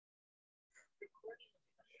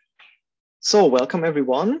So welcome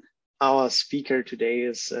everyone. Our speaker today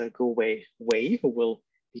is Guo-Wei, who will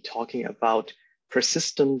be talking about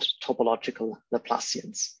persistent topological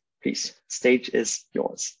Laplacians. Please, stage is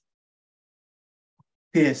yours.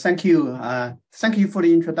 Okay, thank you. Thank you for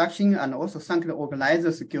the introduction, and also thank the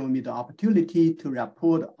organizers for giving me the opportunity to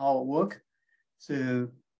report our work. So,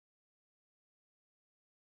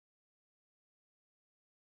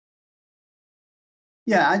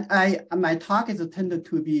 yeah, my talk is intended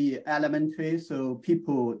to be elementary, so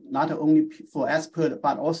people not only for experts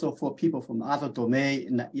but also for people from other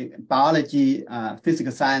domain in biology,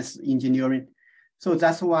 physical science, engineering. So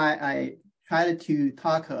that's why I try to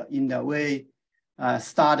talk in the way.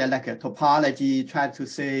 Started like a topology, try to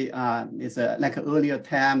say it's like an earlier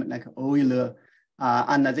term, like Euler.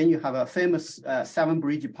 And then you have a famous 7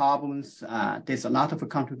 bridge problems. There's a lot of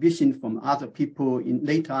contribution from other people in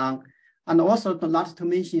later on. And also not to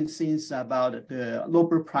mention things about the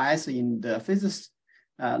Nobel Prize in the physics,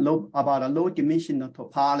 about a low dimensional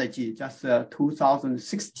topology, just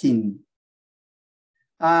 2016.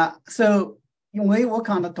 So when we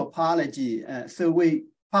work on the topology, so we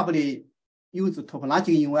probably use the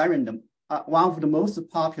topological invariant. One of the most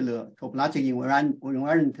popular topological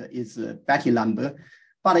invariant is Betti number.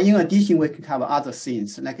 But in addition, we could have other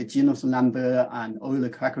things like a genus number and Euler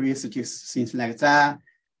characteristics, things like that.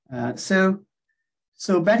 So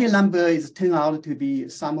Betti number is turned out to be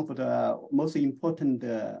some of the most important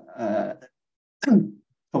topological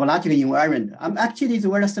invariant. Actually, it's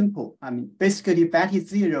very simple. I mean, basically, Betti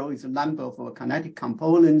 0 is the number of kinetic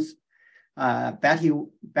components.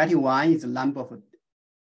 Betti 1 is the number of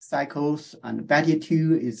cycles, and Betti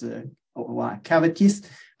 2 is cavities.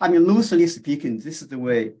 I mean, loosely speaking, this is the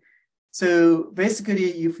way. So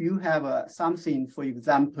basically, if you have something, for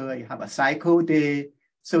example, you have a cycle there,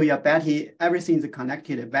 so your Betti, everything is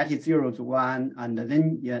connected. Betti 0 is 1, and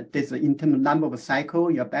then there's an internal number of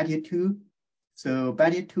cycle, your Betti 2. So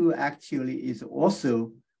Betti 2 actually is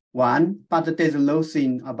also 1, but there's no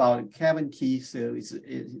thing about cavity, so it's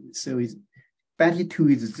Betti 2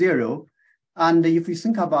 is 0. And if you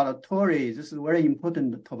think about a tori, this is a very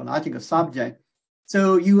important topological subject.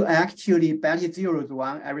 So you actually, Betti 0 is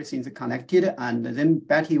 1, everything is connected, and then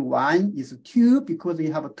Betti 1 is 2 because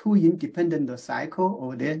you have 2 independent cycle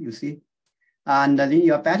over there, you see. And then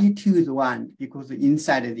your Betti 2 is 1 because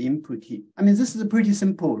inside the input. I mean, this is pretty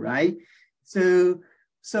simple, right? But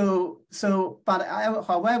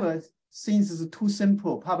however, since it's too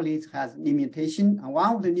simple, probably it has limitation. And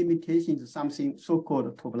one of the limitations is something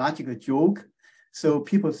so-called topological joke. So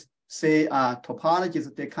people say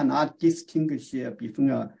topologists, they cannot distinguish between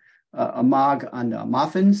a mug and a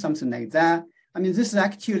muffin, something like that. I mean, this is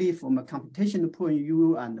actually from a computational point of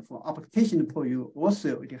view and from application point of view,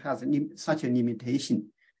 also it has such a limitation.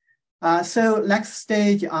 So next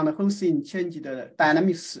stage on the whole thing, change the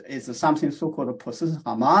dynamics is something so-called persistent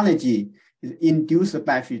homology, is induced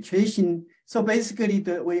by filtration. So basically,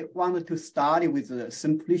 we wanted to start with the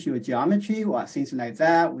simplicial geometry or things like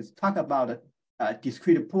that. We talk about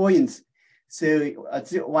discrete points. So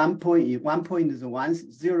one point is 1,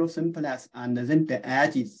 0 simplest, and then the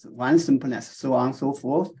edge is 1 simplest, so on and so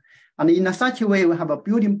forth. And in such a way, we have a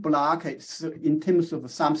building block in terms of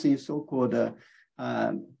something so-called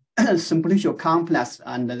simplicial complex,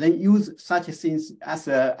 and then use such things as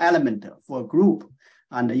an element for a group.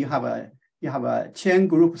 And you have a chain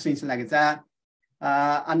group, things like that.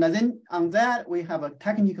 And then on that, we have a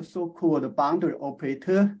technical so-called boundary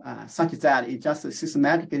operator, such that it just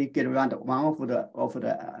systematically get around one of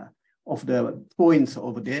the points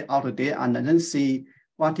over there, out there, and then see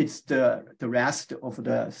what is the rest of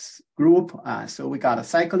the group. So we got a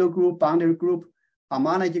cycler group, boundary group,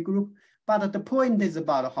 homology group. But the point is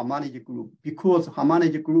about a homology group, because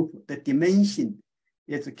homology group, the dimension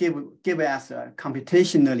is give us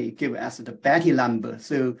computationally, give us the Betti number.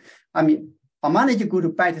 So, I mean, homology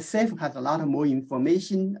group by itself has a lot more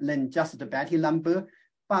information than just the Betti number.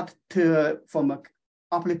 But from an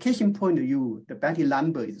application point of view, the Betti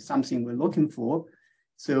number is something we're looking for.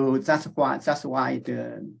 So that's why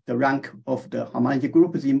the rank of the homology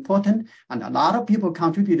group is important. And a lot of people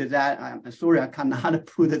contributed that. I'm sorry, I cannot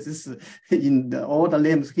put this in all the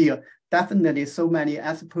names here. Definitely so many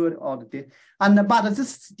experts out there. But this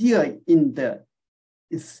is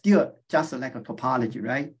still just like a topology,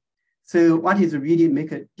 right? So what is really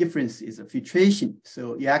make a difference is a filtration.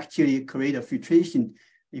 So you actually create a filtration.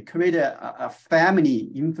 You create a family,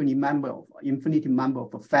 infinite number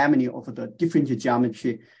of a family of the different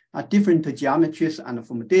geometry, different geometries, and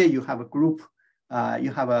from there you have a group.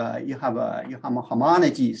 You have a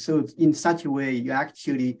homology. So in such a way, you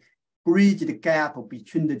actually bridge the gap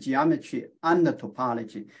between the geometry and the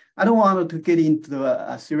topology. I don't want to get into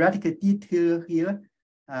the theoretical detail here.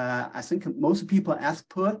 I think most people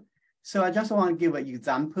expert. So I just want to give an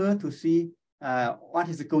example to see what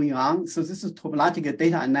is going on. So this is topological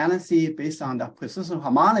data analysis based on the persistent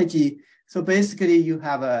homology. So basically you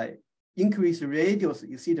have a increased radius.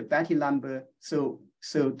 You see the Betti number. So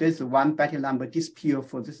there's one Betti number disappear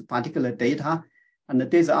for this particular data. And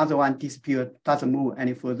there's the other one disappear, doesn't move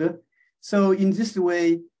any further. So in this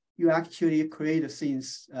way, you actually create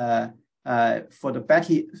things for the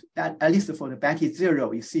Betti, at least for the Betti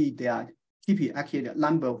zero, you see they are keeping actually the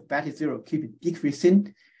number of Betti zero keep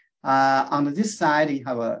decreasing. On this side, you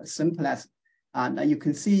have a simplest, and you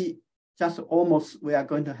can see just almost we are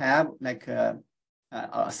going to have like a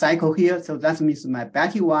cycle here. So that means my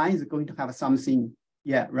Betti one is going to have something.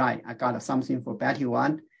 Yeah, right. I got something for Betti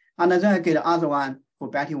one. And then I get the other one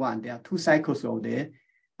for Betti one. There are two cycles over there.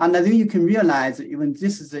 And then you can realize even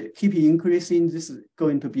this is keeping increasing, this is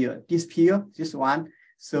going to be a disappear, this one.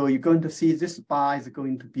 So you're going to see this bar is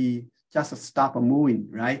going to be just stop moving,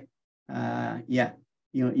 right? Yeah,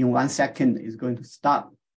 in 1 second it's going to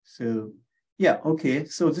stop. So yeah, okay.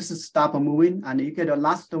 So this is stop moving, and you get the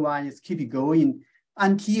last one is keep going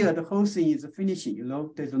until the whole thing is finishing.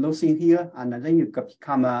 There's no thing here, and then you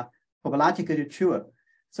become a topologically true.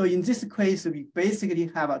 So in this case, we basically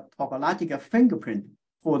have a topological fingerprint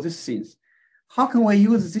for these things. How can we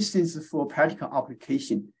use these things for practical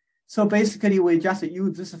application? So basically, we just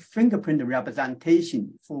use this fingerprint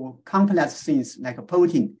representation for complex things like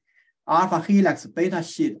protein, alpha helix, beta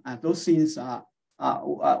sheet, and those things are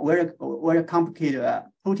very complicated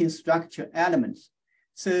protein structure elements.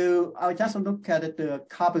 So I'll just look at the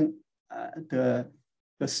carbon, the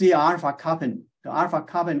C alpha carbon, the alpha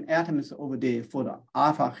carbon atoms over there for the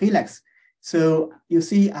alpha helix. So you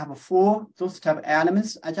see I have 4 those type of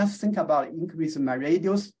elements. I just think about increasing my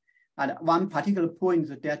radius. At one particular point,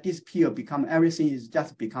 that disappear, become everything is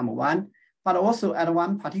just become 1. But also at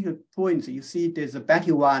one particular point, you see there's a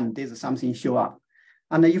Betti one, there's something show up.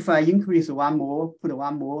 And if I increase one more, put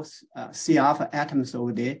one more C alpha atoms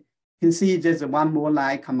over there, you can see there's one more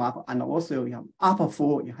line come up. And also you have upper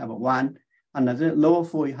 4, you have 1. And the lower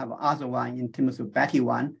 4, you have other one in terms of Betti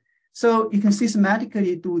one. So you can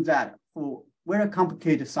systematically do that for very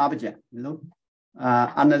complicated subject,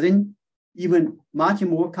 and then even much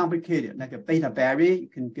more complicated, like a beta barrier, you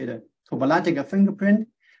can get a topological fingerprint,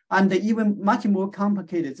 and even much more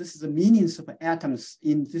complicated. This is the meanings of atoms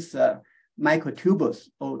in this microtubules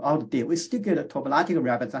out there. We still get a topological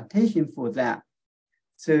representation for that.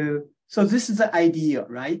 So this is the idea,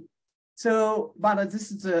 right? So, but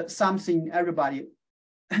this is something everybody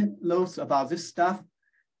knows about this stuff.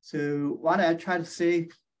 So what I try to say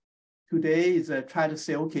today is try to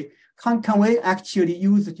say, okay, can we actually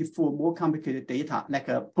use it for more complicated data, like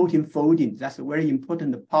a protein folding? That's a very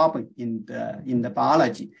important problem in the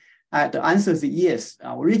biology. The answer is yes.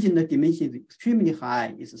 Original dimension is extremely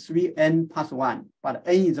high. It's 3n plus 1, but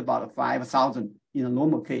n is about 5,000 in a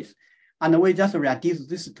normal case. And we just reduce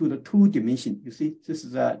this to the 2 dimension. You see, this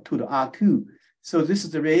is to the R2. So this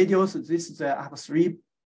is the radius. This is I have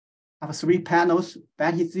 3 panels: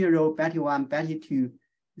 Betti 0, Betti 1, Betti 2.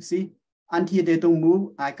 You see, until they don't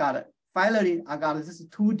move, finally I got this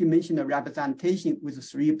 2-dimensional representation with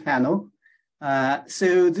 3 panels.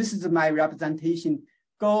 So this is my representation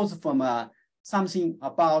goes from something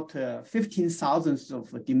about 15 thousandths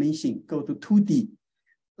of dimension go to 2D.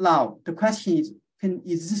 Now the question is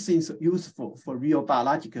this thing useful for real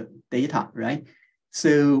biological data, right?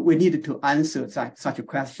 So we need to answer such a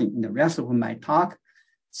question in the rest of my talk.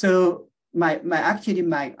 So my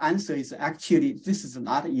answer is actually this is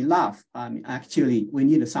not enough. Actually we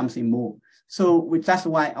need something more. So that's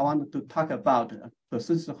why I wanted to talk about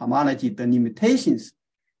persistent homology, the limitations.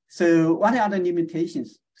 So what are the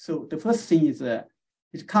limitations? So the first thing is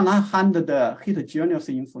it cannot handle the heterogeneous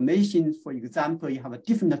information. For example, you have a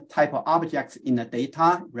different type of objects in the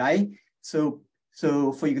data, right? So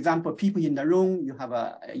for example, people in the room, you have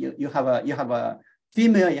a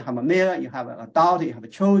female, you have a male, you have an adult, you have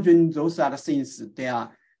children. Those are the things. They are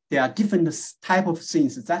different type of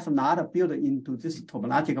things that's not built into this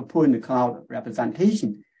topological point cloud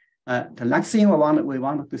representation. The next thing we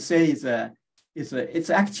want to say is it's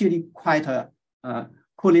actually quite a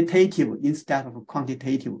qualitative instead of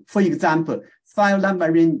quantitative. For example,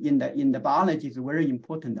 5-number range in the biology is very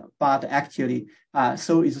important, but actually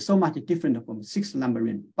so it's so much different from 6-number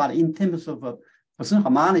range. But in terms of persistent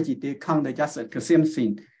homology, they count just the same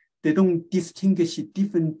thing. They don't distinguish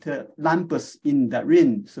different numbers in the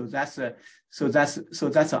range. So that's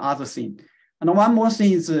the other thing. And one more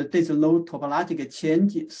thing is there's no topological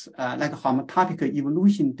changes, like homotopic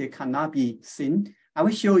evolution, they cannot be seen. I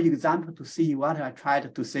will show you example to see what I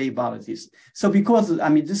tried to say about this. So because, I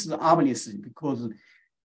mean, this is obvious because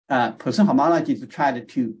Poisson homology is tried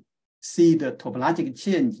to see the topological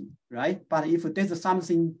change, right? But if there's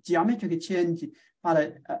something geometric change,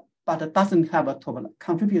 but doesn't have a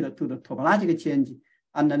contributor to the topological change,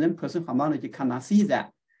 and then Poisson homology cannot see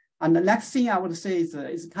that. And the next thing I would say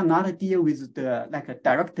is cannot deal with the like a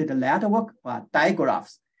directed network or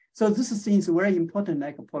digraphs. So this is things very important,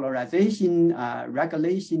 like polarization,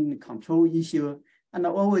 regulation, control issue, and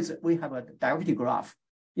always we have a directed graph.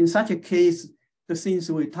 In such a case, the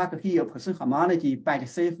things we talk here, Poisson homology by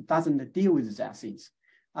itself doesn't deal with that things.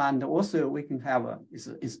 And also we can have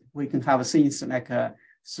things like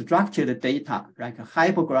structured data, like a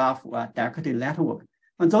hypergraph or directed network.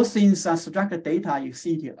 And those things are structured data you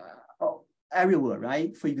see here, everywhere,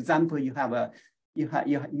 right? For example, you have a G20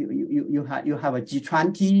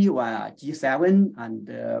 or G7 and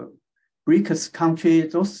BRICS country.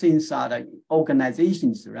 Those things are the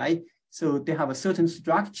organizations, right? So they have a certain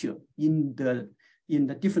structure in the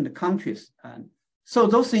different countries, and so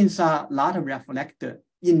those things are not reflected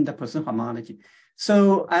in the Poisson homology.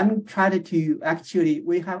 So I'm trying to actually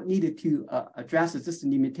we have needed to address these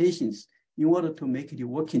limitations in order to make it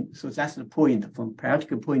working. So that's the point from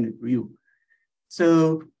practical point of view.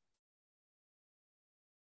 So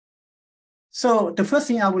the first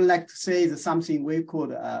thing I would like to say is something we call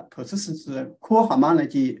persistence core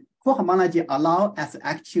homology. Core homology allows us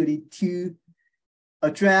actually to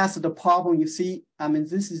address the problem. You see, I mean,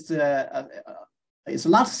 this is it's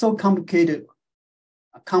not so complicated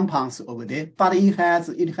compounds over there, but it has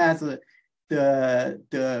the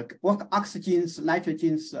oxygens,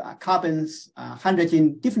 nitrogens, carbons,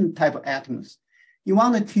 hydrogen, different type of atoms. You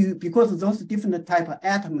wanted to, because those different type of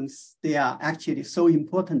atoms, they are actually so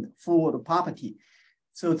important for the property.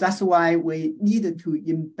 So that's why we needed to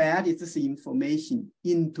embed this information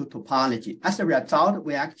into topology. As a result,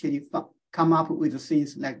 we actually come up with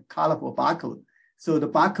things like colorful barcode. So the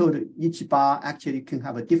barcode, each bar actually can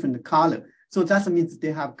have a different color. So that means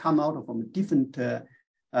they have come out from different type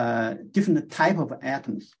of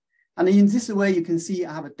atoms. And in this way, you can see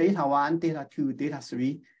I have data 1, data 2, data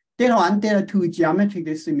 3. Data 1, data 2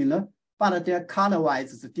 geometrically similar, but their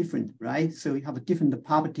color-wise is different, right? So you have a different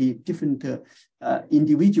property, different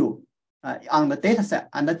individual on the data set.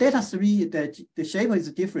 And the data 3, the shape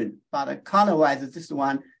is different, but color-wise, this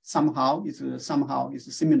one somehow is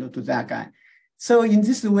similar to that guy. So in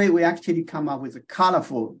this way, we actually come up with a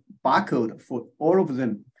colorful barcode for all of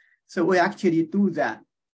them. So we actually do that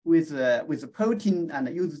with a protein and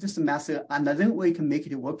use this method, and then we can make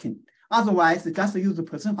it working. Otherwise, just use the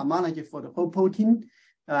Poisson homology for the whole protein.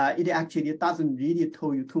 It actually doesn't really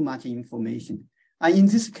tell you too much information. And in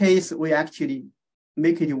this case, we actually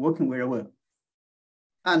make it working very well.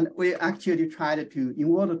 And we actually tried to, in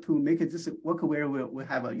order to make this work very well, we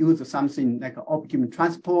have used something like optimum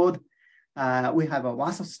transport. We have a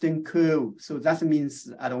Wasserstein curve. So that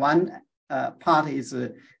means at one part is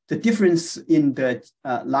the difference in the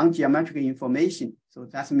non-geometric information. So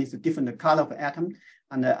that means the different color of atom.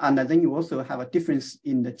 And then you also have a difference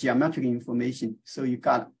in the geometric information. So you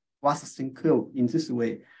got Wasserstein curve in this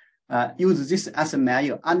way. Use this as a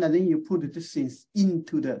measure, and then you put these things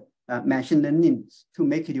into the machine learning to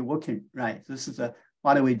make it working, right? This is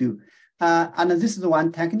what we do. And this is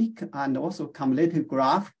one technique, and also cumulative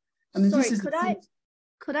graph. I mean, sorry,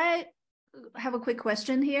 could I have a quick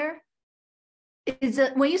question here? Is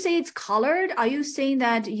it, when you say it's colored, are you saying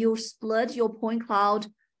that you split your point cloud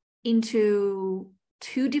into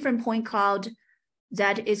two different point cloud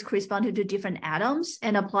that is corresponding to different atoms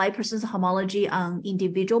and apply persistence homology on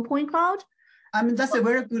individual point cloud? I mean, that's a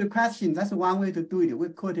very good question. That's one way to do it. We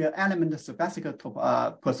call it element specific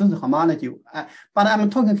persistence homology. But I'm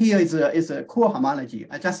talking here is a core homology.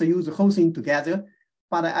 I just use the whole thing together.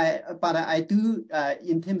 But I do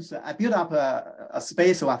in terms I build up a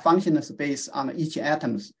space or a functional space on each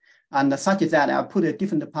atoms, and such that I put a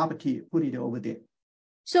different property, put it over there.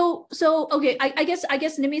 So okay, I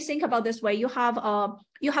guess let me think about this way. You have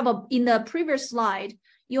in the previous slide,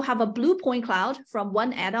 you have a blue point cloud from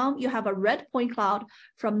one atom, you have a red point cloud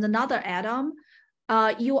from another atom.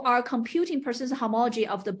 You are computing persistence homology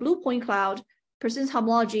of the blue point cloud, persistence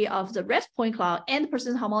homology of the red point cloud, and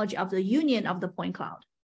persistence homology of the union of the point cloud.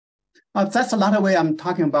 That's another way I'm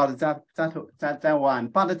talking about that one.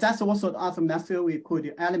 But that's also the other method we call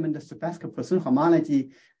the element specific persistence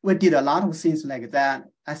homology. We did a lot of things like that,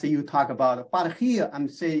 as you talk about. But here I'm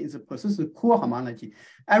saying it's a persistent core homology.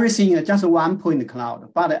 Everything is just one point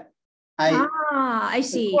cloud. But I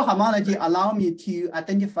see. Co-homology allow me to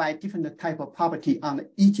identify different type of property on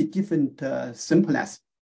each different simplest.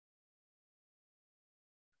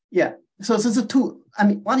 Yeah, so this is two. I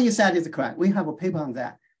mean, what you said is correct. We have a paper on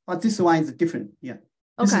that, but this one is different. Yeah,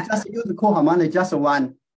 this is just use the co-homology, just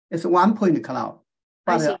one. It's 1 point cloud,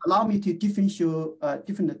 but allow me to differentiate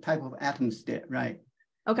different type of atoms there, right?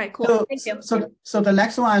 Okay, cool. Thank you. So the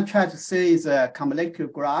next one I try to say is a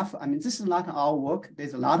cumulative graph. I mean, this is not our work.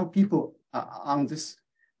 There's a lot of people on this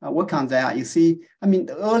work on that. You see, I mean,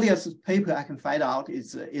 the earliest paper I can find out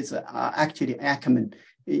is actually Ackerman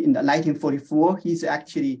in the 1944. He's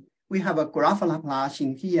actually, we have a graph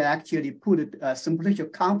Laplacian. He actually put a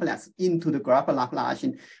simplicial complex into the graph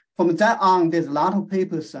Laplacian. From that on, there's a lot of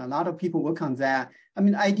papers, a lot of people work on that. I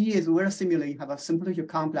mean, the idea is very similar. You have a simplicial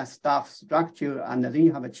complex stuff structure, and then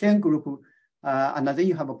you have a chain group, and then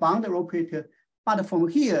you have a boundary operator. But from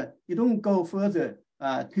here, you don't go further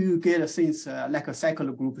to get things like a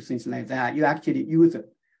cycle group, things like that. You actually use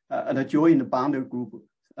the joint boundary group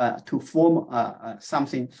to form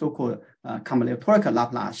something so-called combinatorial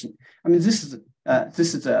Laplacian. I mean,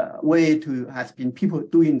 this is a way to has been people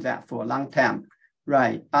doing that for a long time,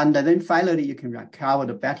 right? And then finally, you can recover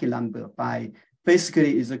the Betti number by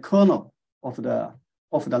basically is the kernel of the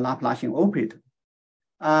Laplacian operator.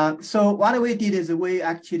 So what we did is we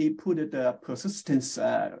actually put the persistence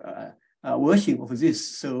version of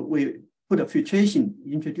this. So we put a filtration,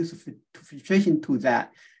 introduce filtration to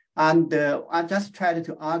that. And I just tried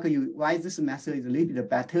to argue why this method is a little bit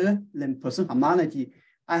better than Poisson homology.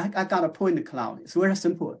 I got a point cloud. It's very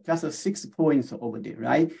simple, just 6 points over there,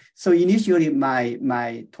 right? So initially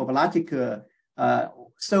my topological,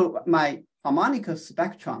 so my harmonic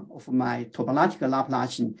spectrum of my topological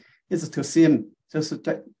Laplacian is the same, just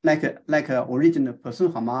like a original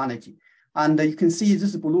Poisson homology. And you can see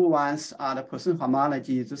these blue ones are the Poisson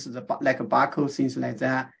homology. This is like a barcode, things like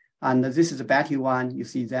that. And this is a Betti one, you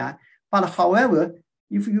see that. But however,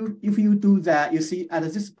 if you do that, you see at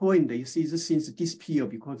this point, you see these things disappear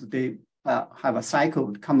because they have a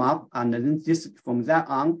cycle come up, and then this from that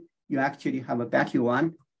on, you actually have a Betti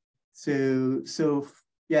one. So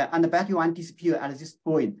yeah, and the Betti one disappear at this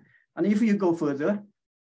point. And if you go further,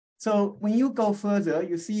 so when you go further,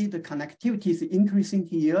 you see the connectivity is increasing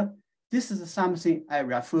here. This is something I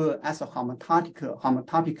refer as a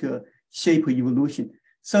homotopic shape evolution.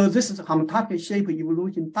 So this is homotopic shape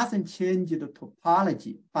evolution doesn't change the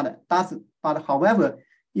topology, but however,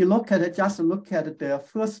 you look at the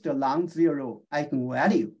first non-zero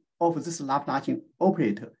eigenvalue of this Laplacian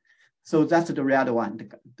operator. So that's the red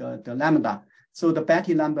one, the lambda. So the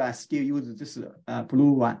Betti number I still use this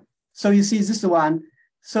blue one. So you see this one.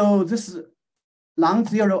 So this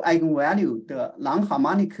non-zero eigenvalue, the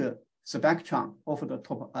non-harmonic spectrum of the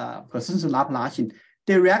persistent Laplacian,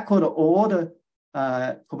 they record all the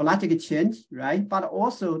topological change, right? But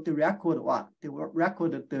also they record what? They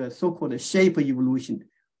record the so-called shape evolution,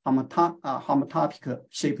 homotopic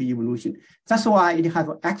shape evolution. That's why it has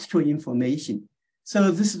extra information.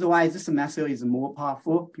 So this is why this method is more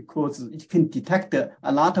powerful, because it can detect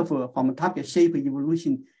a lot of homotopic shape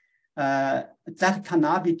evolution that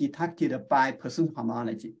cannot be detected by persistent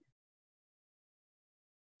homology.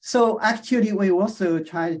 So actually, we also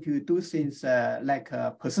try to do things like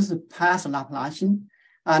persistent path Laplacian,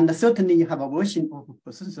 and certainly you have a version of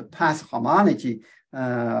persistent path homology.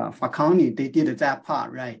 Falconi, they did that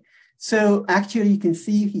part, right? So actually, you can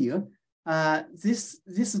see here,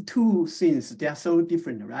 these two things, they are so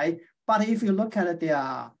different, right? But if you look at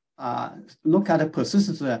their the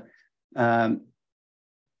persistent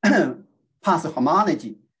path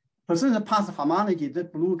homology, the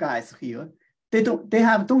blue guys here, they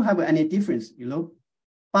don't have any difference, you know.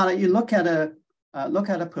 But you look at a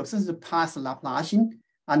persistent path Laplacian,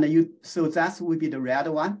 and so that would be the red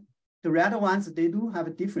one. The red ones, they do have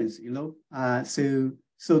a difference, you know. So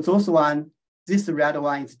those one, this red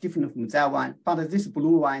one is different from that one, but this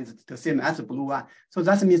blue one is the same as the blue one. So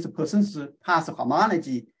that means the persistent path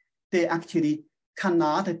homology, they actually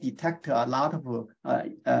cannot detect a lot of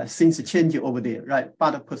things changing over there, right?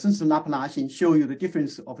 But the persistent Laplacian show you the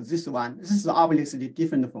difference of this one. This is obviously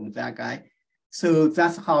different from that guy. So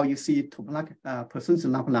that's how you see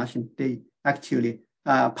persistent Laplacian, they actually,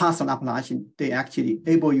 path Laplacian, they actually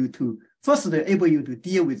able you to, first they're able you to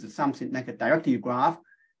deal with something like a directed graph.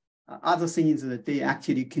 Other things that they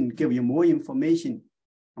actually can give you more information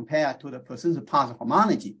compared to the persistent path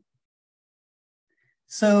homology.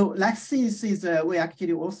 So let's see, we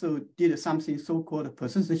actually also did something so-called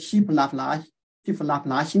persistent sheaf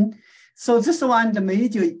Laplacian. So this one, the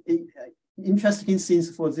major interesting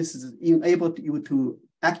things for this is enable you to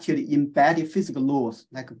actually embedded physical laws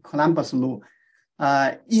like Columbus law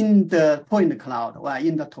in the point cloud or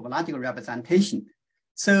in the topological representation.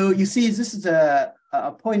 So you see, this is a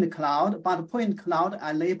point cloud, but the point cloud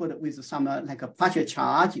are labeled with some like a partial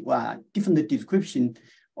charge or different description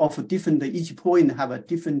of different, each point have a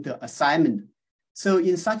different assignment. So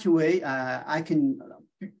in such a way, I can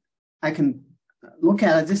look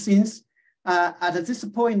at these things. At this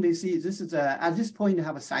point, you see, this is at this point you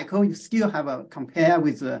have a cycle. You still have a compare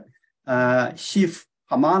with the sheaf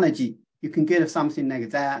homology. You can get something like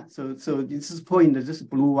that. So this point, this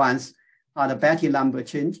blue ones are the Betti number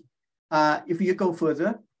change. If you go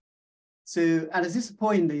further, so at this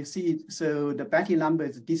point you see, so the Betti number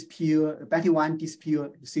is dispure, Betti one dispure.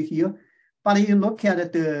 You see here, but you look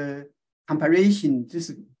at the comparison.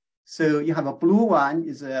 So you have a blue one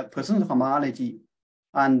is a percent homology,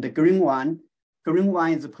 and the green one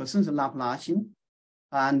is a percent Laplacian,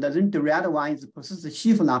 and then the red one is a percent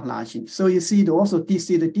sheaf Laplacian. So you see also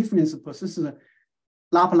see the difference of percent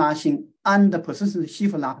Laplacian and the percent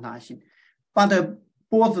sheaf Laplacian. But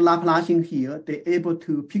both Laplacian here, they're able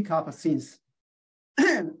to pick up things,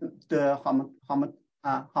 the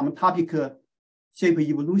homotopic shape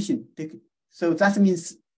evolution. So that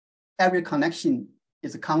means every connection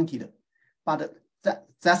is counted, but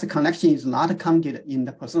that connection is not counted in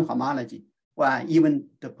the percent homology, or even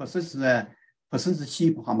the percent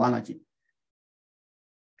sheaf homology.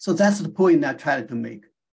 So that's the point I tried to make.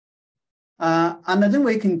 And then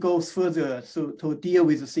we can go further. So to deal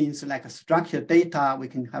with things like structured data, we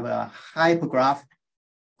can have a hypergraph.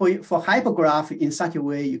 For hypergraph, in such a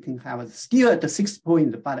way, you can have still at the 6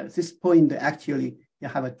 point, but at this point, actually, you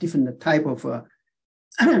have a different type of,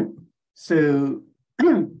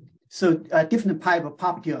 different type of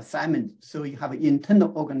property assignment. So you have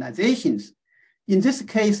internal organizations. In this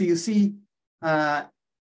case, you see,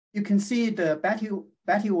 you can see the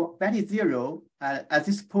Betti zero. At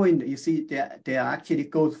this point, you see they actually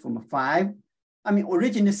goes from 5. I mean,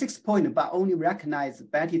 originally 6 point, but only recognize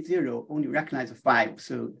Betti zero, only recognize 5.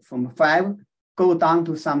 So from 5, go down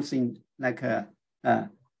to something like go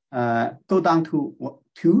down to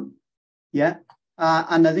 2, yeah.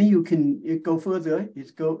 And then you go further. It's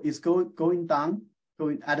going down,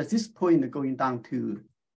 at this point going down to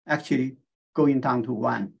actually going down to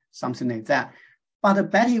 1, something like that. But the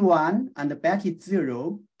Betti 1 and the Betti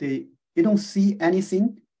 0, you don't see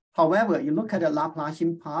anything. However, you look at the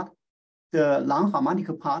Laplacian part, the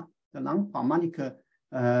non-harmonic part, the non-harmonic of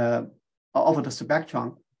the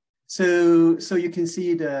spectrum. So you can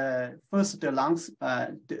see the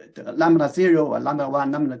lambda 0 or lambda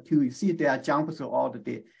 1, lambda 2, you see they are jump through all the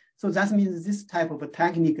day. So that means this type of a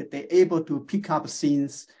technique, they're able to pick up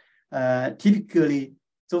things. Typically,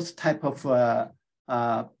 those type of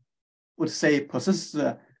would say process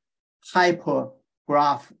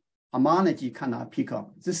hypergraph homology cannot pick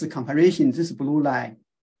up. This is comparison, this blue line,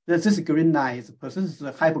 this green line is process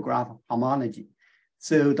hypergraph homology.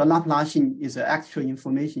 So the Laplacian is actual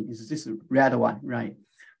information, is this red one, right?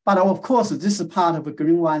 But of course, this part of the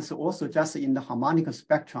green one is also just in the harmonic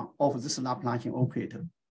spectrum of this Laplacian operator.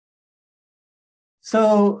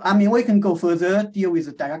 So, I mean, we can go further, deal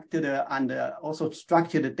with directed and also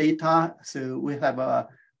structured data. So we have a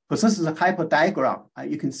processes hyperdigraph.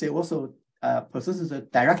 You can say also processes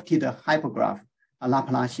directed hypergraph,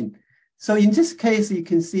 Laplacian. So in this case, you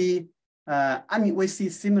can see, I mean, we see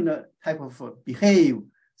similar type of behave.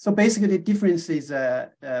 So basically the difference is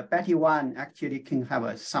Betti 1 actually can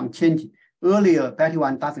have some change. Earlier, Betti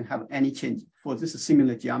 1 doesn't have any change for this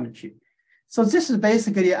similar geometry. So this is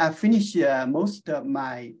basically, I finished most of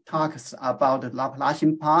my talks about the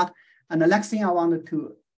Laplacian part. And the next thing I wanted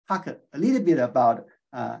to talk a little bit about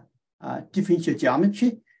differential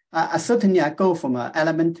geometry. Certainly I go from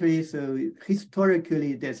elementary, so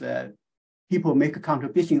historically there's people make a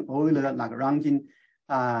contribution Euler, Lagrangian,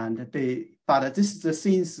 and but this is the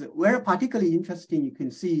things very particularly interesting. You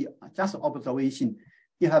can see just observation.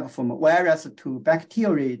 You have from virus to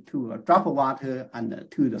bacteria to drop water and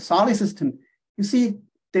to the solid system. You see,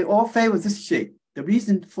 they all favor this shape. The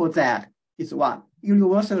reason for that is one,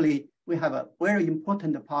 universally, we have a very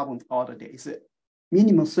important problem all the day. It's a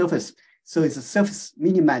minimum surface. So it's a surface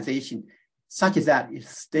minimization such that it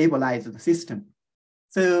stabilizes the system.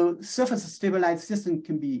 So surface stabilized system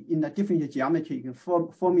can be in a different geometry. You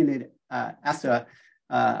can formulate as a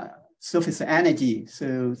surface energy.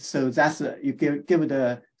 So that's you give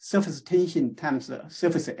the surface tension times the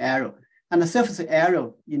surface area. And the surface area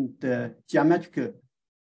in the geometrical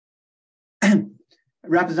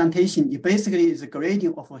representation, it basically is a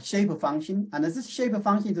gradient of a shape function. And this shape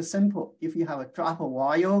function is simple. If you have a drop of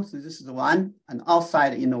oil, so this is 1, and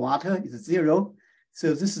outside in the water is 0.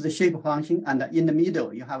 So this is the shape function, and in the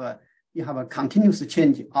middle you have a continuous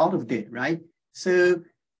change out of it, right? So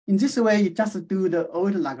in this way, you just do the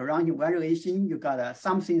old Lagrangian variation. You got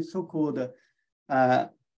something so-called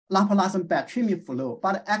Laplacian back-trimming flow,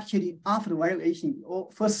 but actually after the variation,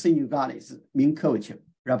 first thing you got is mean curvature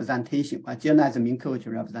representation, or generalized mean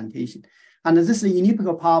curvature representation. And this is an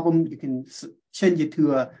elliptical problem. You can change it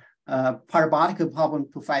to a parabolic problem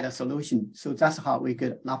to find a solution. So that's how we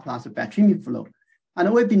get Laplacian back-trimming flow.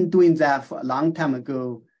 And we've been doing that for a long time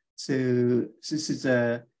ago. So this is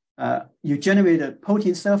you generate a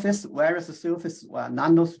protein surface, whereas the surface or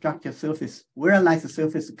nanostructure surface, very nice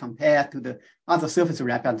surface compared to the other surface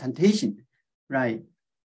representation, right?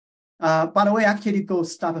 But we actually go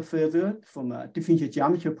step further from a differential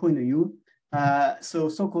geometry point of view.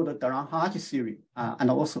 So-called the Rham-Hodge theory,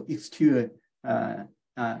 and also exterior,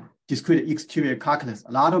 discrete exterior calculus.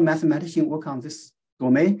 A lot of mathematicians work on this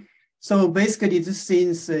domain. So basically, this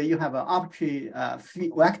means you have an arbitrary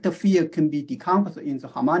vector field can be decomposed into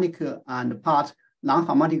harmonic and part,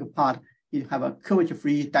 non-harmonic part. You have a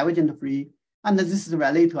curvature-free, divergent-free, and this is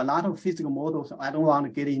related to a lot of physical models I don't want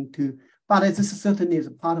to get into. But this certainly is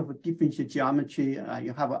a part of a differential geometry.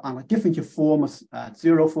 You have on a differential forms,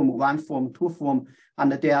 0 form, 1 form, 2 form,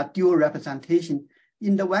 and they are dual representation.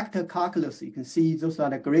 In the vector calculus, you can see those are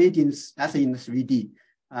the gradients as in the 3D.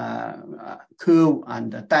 Curve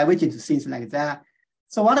and divergence, things like that.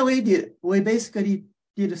 So what we did, we basically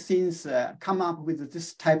did things, come up with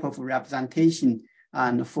this type of representation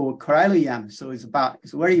and for correllium. So it's a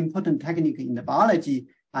very important technique in the biology,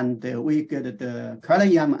 and we get the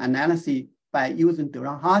correllium analysis by using the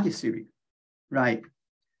Rham-Hodge theory, right?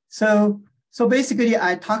 So basically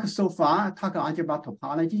I talked so far, I talked algebra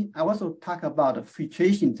topology. I also talk about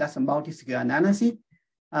filtration, that's a multiscale analysis.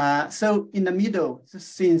 So in the middle,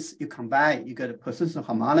 since you combine, you get a persistent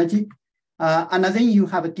homology. And then you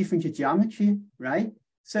have a differential geometry, right?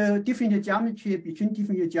 So differential geometry, between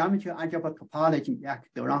differential geometry, algebra topology, like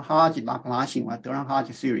the Rham-Hodge Laplacian or the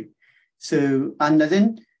Rham-Hodge theory. So, and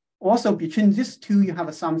then also between these two, you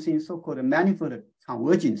have something so-called manifold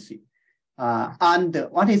convergence. And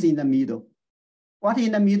what is in the middle? What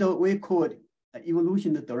in the middle, we call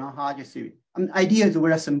evolution of the Rham-Hodge theory. And the idea is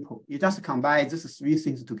very simple. You just combine these three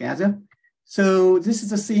things together. So this is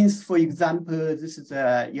the things, for example, this is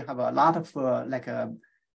you have a lot of like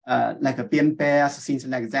a beam pairs, things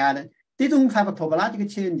like that. They don't have a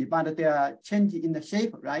topological change, but they are changing in the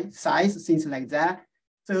shape, right? Size, things like that.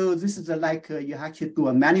 So this is like you actually do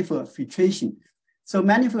a manifold filtration. So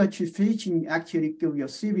manifold filtration actually give you a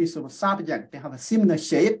series of subjects. They have a similar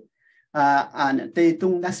shape, and they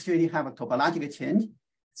don't necessarily have a topological change.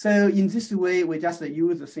 So in this way, we just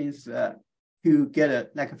use things to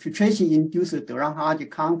get like a filtration induced the Rham-Hodge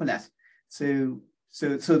complex. So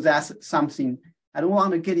that's something I don't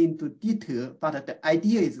want to get into detail, but the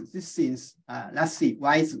idea is this things, let's see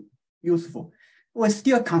why it's useful. We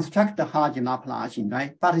still construct the Hodge Laplacian,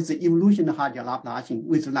 right? But it's the evolution of Hodge Laplacian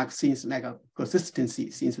with like things like a persistency,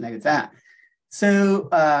 things like that. So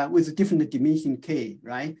with different dimension K,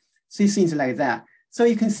 right? See things like that. So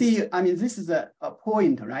you can see, I mean, this is a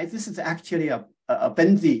point, right? This is actually a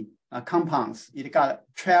benzene compounds. It got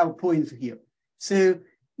 12 points here. So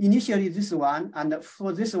initially this one, and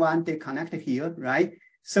for this one, they connect here, right?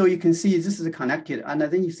 So you can see this is connected. And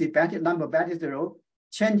then you see number battery 0,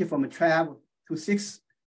 change from 12 to 6.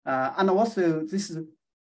 And also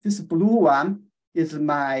this blue one is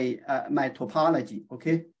my topology,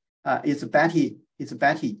 okay? It's Betty.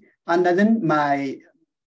 And then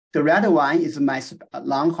the red one is my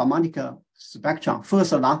non-harmonic spectrum,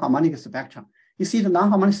 first non-harmonic spectrum. You see the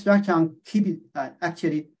non-harmonic spectrum keep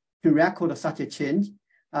actually to record such a change.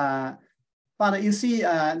 But you see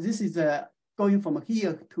this is going from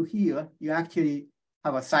here to here, you actually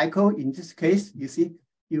have a cycle. In this case, you see,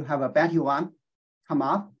 you have a Betty one come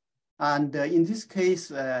up. And in this case,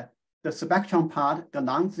 the spectrum part, the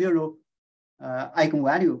non-zero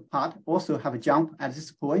eigenvalue part also have a jump at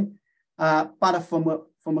this point. But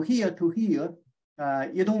from here to here,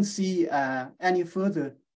 you don't see any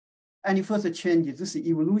further changes. This is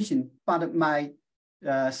evolution, but my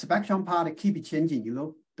spectrum part keep changing, you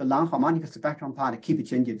know, the non-harmonic spectrum part keep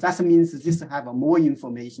changing. That means this have more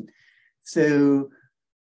information. So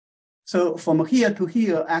from here to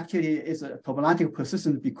here, actually is a topological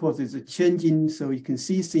persistence because it's changing. So you can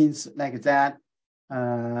see things like that.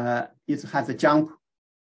 It has a jump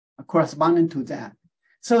corresponding to that.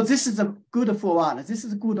 So this is good for what? This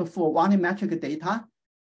is good for volumetric data.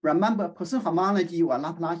 Remember, persistent homology or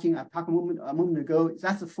Laplacian I talked a moment ago.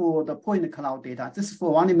 That's for the point cloud data. This is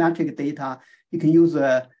for volumetric data. You can use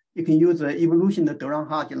evolution of the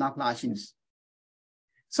Rham-Hodge Laplacians.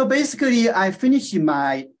 So basically, I finished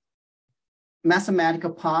my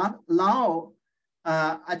mathematical part. Now,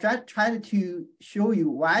 I try to show you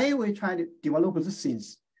why we try to develop these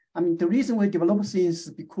things. I mean, the reason we develop things is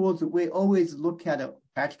because we always look at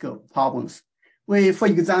practical problems. For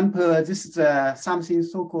example, this is something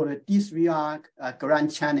so-called D3R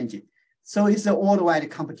grand challenge. So it's an worldwide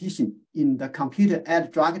competition in the computer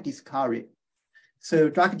aided drug discovery, so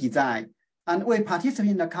drug design. And we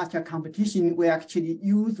participate in the competition. We actually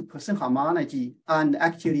use Poisson homology, and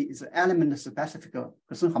actually it's element-specific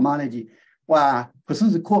Poisson homology, or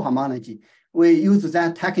Poisson's cohomology. We use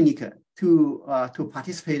that technique to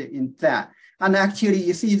participate in that. And actually,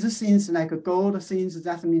 you see, this things like gold things,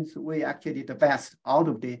 that means we actually the best out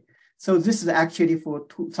of it. So this is actually for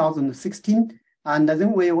 2016. And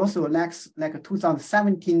then we also like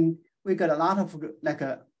 2017, we got a lot of like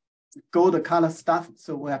gold color stuff.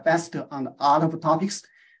 So we are best on a lot of topics.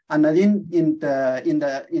 And then in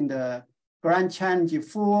the Grand Challenge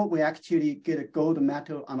 4, we actually get a gold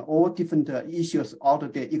medal on all different issues out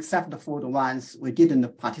of it, except for the ones we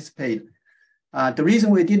didn't participate. The reason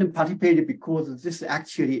we didn't participate is because this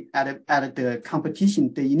actually at the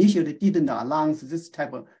competition, they initially didn't announce this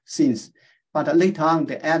type of things, but later on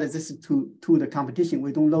they added this to the competition.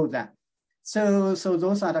 We don't know that. So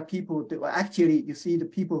those are the people that were actually, you see the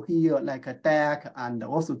people here like Dak and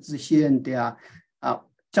also Zixin, they are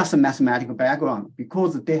just a mathematical background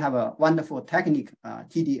because they have a wonderful technique,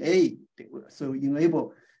 TDA. So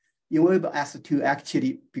enable us to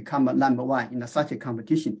actually become a #1 in such a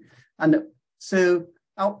competition. And so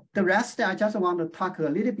the rest, I just want to talk a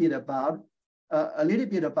little bit about,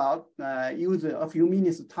 use a few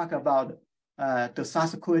minutes to talk about the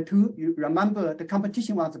SARS-CoV-2. You remember the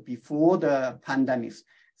competition was before the pandemics.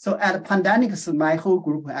 So at pandemics, my whole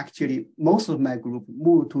group, actually, most of my group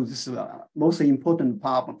moved to this most important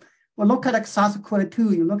problem. Well, look at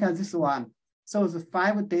SARS-CoV-2, you look at this one. So it's a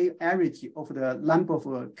 5-day average of the number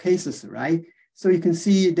of cases, right? So you can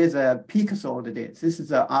see there's a peaks over there. This is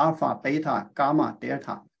the alpha, beta, gamma,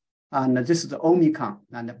 delta. And this is the Omicron,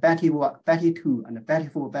 and the Betty 2, and the Betty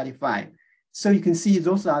 4, Betty 5. So you can see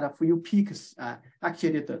those are the few peaks.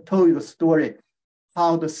 Actually, told you the story,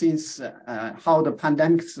 how the things, how the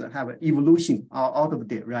pandemics have evolution out of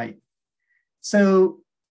there, right? So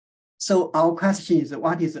our question is,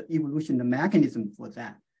 what is the evolution, the mechanism for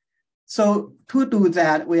that? So to do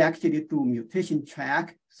that, we actually do mutation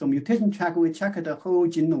track. So mutation track, we check the whole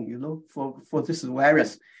genome, you know, for this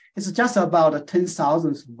virus. It's just about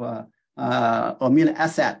 10,000 amino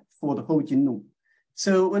acid for the whole genome.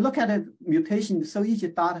 So we look at the mutation. So each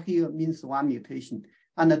dot here means one mutation.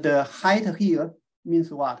 And the height here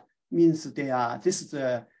means what? Means this is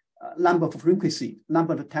the number of frequency,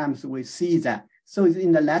 number of times we see that. So it's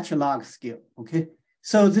in the natural log scale, okay?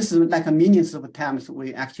 So this is like a millions of times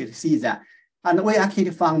we actually see that. And we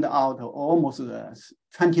actually found out almost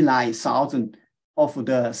 29,000 of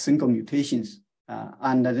the single mutations.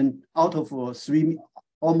 And then out of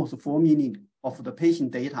almost 4 million of the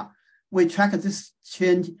patient data, we track this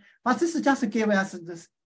change. But this just gave us this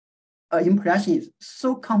impression. It's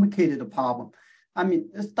so complicated problem. I mean,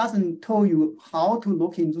 it doesn't tell you how to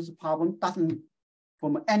look into this problem, doesn't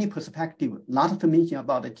from any perspective, not to mention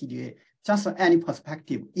about the TDA, just any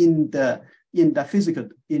perspective in the physical,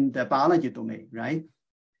 in the biology domain, right?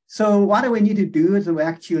 So what we need to do is we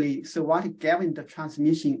actually, so what given the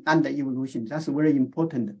transmission and the evolution, that's very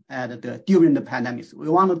important during the pandemics. We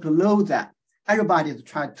wanted to know that. Everybody's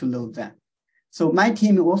tried to know that. So my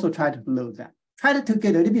team also tried to know that. Tried to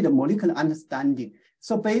get a little bit of molecular understanding.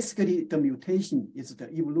 So basically the mutation is the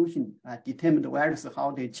evolution determined the virus,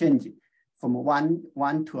 how they change from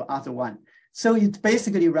one to other one. So it's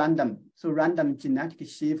basically random. So random genetic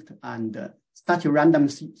shift and such random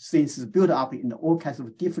things is built up in all kinds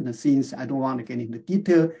of different things. I don't want to get into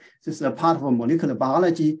detail. This is a part of molecular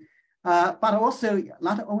biology. But also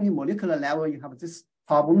not only molecular level, you have these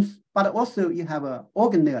problems, but also you have an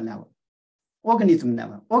organelle level, organism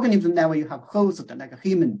level. Organism level, you have host like a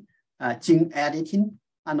human gene editing.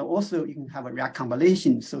 And also you can have a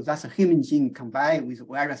recombination. So that's a human gene combined with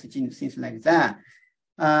virus gene, things like that.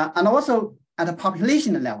 And also at the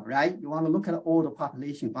population level, right? You want to look at all the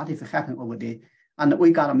population, what is happening over there. And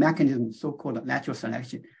we got a mechanism, so-called natural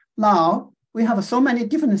selection. Now, we have so many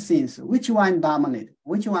different things. Which one dominate?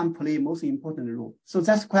 Which one play most important role? So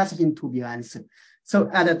that's a question to be answered.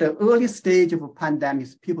 So at the early stage of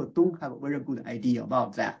pandemics, people don't have a very good idea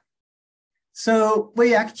about that. So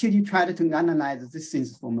we actually tried to analyze these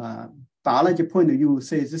things from a biology point of view.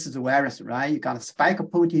 Say this is a virus, right? You got a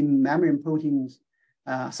spike protein, membrane proteins,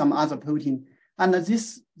 some other protein. And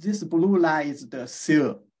this blue line is the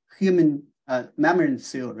cell, human mammary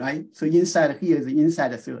cell, right? So inside here is the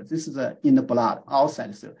inside cell. This is in the blood,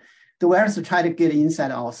 outside cell. The virus try to get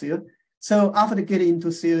inside our cell. So after they get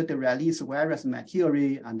into cell, they release virus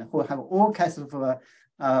material and have all kinds of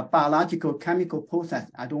biological, chemical process.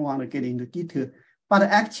 I don't want to get into detail, but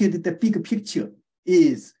actually the big picture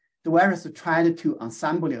is the virus tried to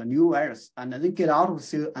assemble a new virus and then get out of the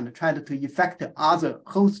cell and try to infect other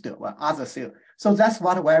host or other cell. So that's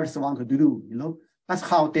what viruses want to do, you know. That's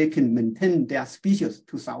how they can maintain their species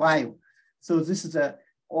to survive. So this is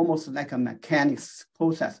almost like a mechanics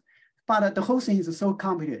process. But the whole thing is so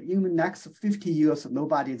complicated. In the next 50 years,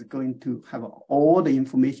 nobody is going to have all the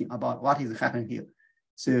information about what is happening here.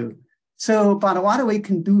 But what we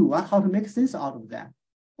can do, how to make sense out of that?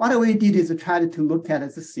 What we did is try to look at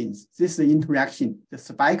these things. This is the interaction, the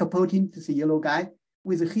spike protein, this yellow guy,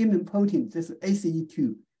 with the human protein, this is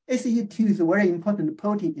ACE2. ACE2 is a very important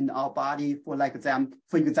protein in our body for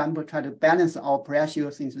example, try to balance our pressure,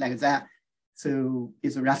 things like that. So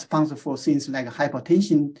it's responsible for things like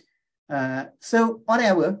hypertension. So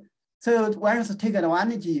whatever. So the virus take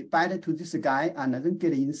advantage, bind to this guy and then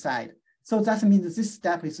get inside. So that means this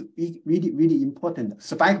step is really, really important.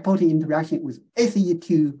 Spike protein interaction with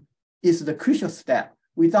ACE2 is the crucial step.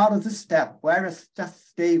 Without this step, virus just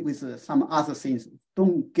stay with some other things,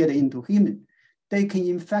 don't get into human. They can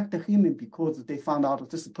infect the human because they found out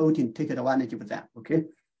this protein take advantage of that, okay?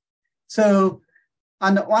 So,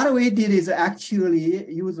 and what we did is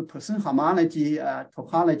actually use percent homology,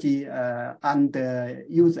 topology, and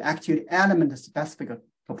use actually element-specific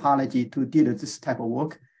topology to do this type of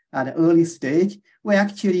work. At the early stage, we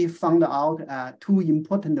actually found out two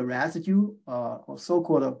important residues, or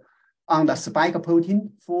so-called on the spike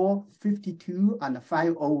protein, 452 and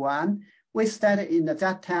 501. We started in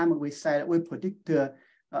that time, we said we predict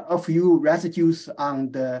a few residues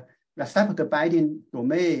on the receptor binding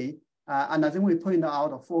domain, and then we point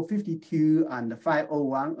out 452 and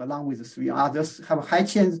 501, along with the three others, have a high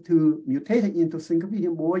chance to mutate into significantly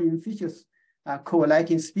more infectious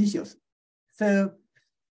coagulating species. So,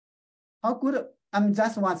 how good? I mean,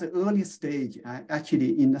 that was the early stage,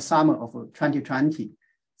 actually, in the summer of 2020.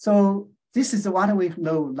 So this is what we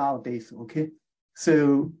know nowadays, okay?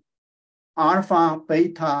 So alpha,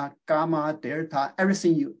 beta, gamma, delta,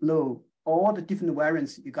 everything you know, all the different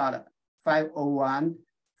variants, you got 501,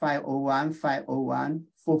 501, 501,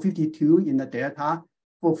 452 in the delta,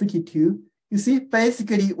 452. You see,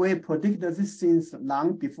 basically, we predicted these things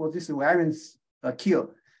long before these variants occur.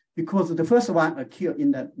 Because the first one occurred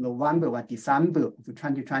in the November or December of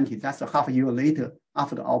 2020. That's a half a year later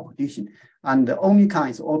after our prediction. And the Omicron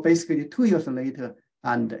is all basically 2 years later.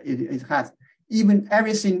 And it has, even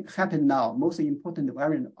everything happened now, most important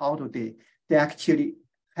variant out of they actually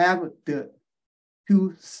have the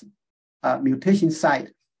two mutation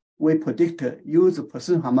site we predicted use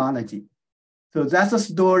percent homology. So that's a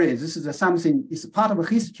story. This is something, it's part of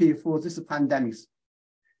history for this pandemic.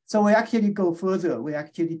 So we actually go further. We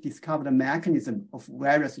actually discovered the mechanism of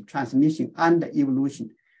virus transmission and evolution.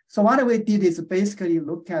 So what we did is basically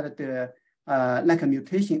look at the like a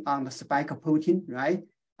mutation on the spike protein, right?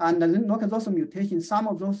 And then look at those mutations. Some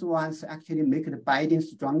of those ones actually make the binding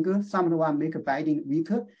stronger. Some of the ones make the binding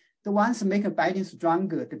weaker. The ones that make the binding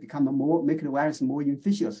stronger, they become more, make the virus more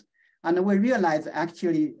infectious. And we realize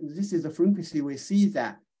actually this is the frequency we see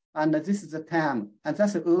that. And this is the time, and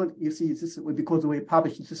that's early. You see, this is because we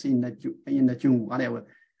published this in the June, whatever.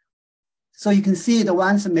 So you can see the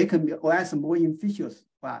ones that make the virus more infectious,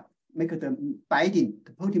 but make the binding,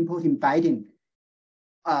 the protein binding,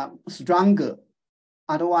 stronger.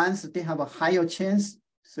 Other ones they have a higher chance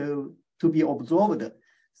to be observed.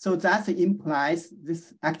 So that implies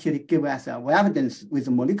this actually gives us evidence with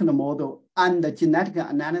the molecular model and the genetic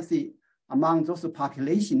analysis among those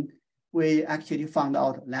population. We actually found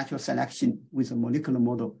out natural selection with a molecular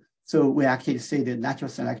model. So we actually say that natural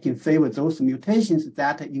selection favors those mutations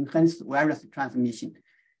that enhance virus transmission.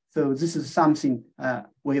 So this is something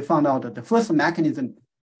we found out that the first mechanism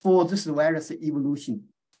for this virus evolution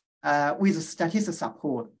with statistical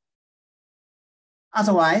support.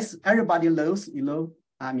 Otherwise, everybody knows, you know,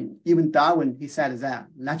 I mean, even Darwin, he said that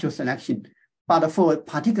natural selection, but for a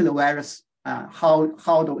particular virus, how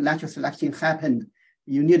the natural selection happened,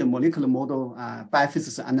 you need a molecular model,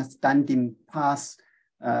 biophysics understanding pass,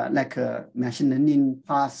 like machine learning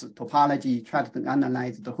pass, topology, try to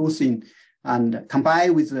analyze the whole thing and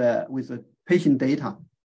combine with the patient data.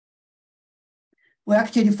 We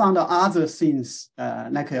actually found other things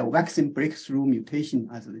like a vaccine breakthrough mutation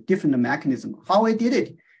as a different mechanism. How we did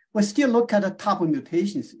it? We still look at the top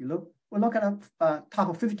mutations. You know, we look at the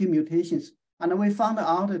top 50 mutations, and we found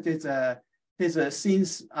out that these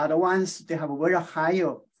scenes are the ones they have a very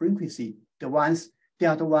higher frequency. They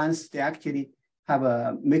are the ones they actually have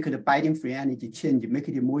make the binding free energy change, make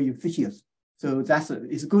it more efficient. So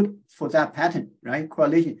it's good for that pattern, right?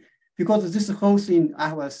 Correlation. Because this whole thing, I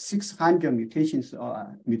have 600 mutations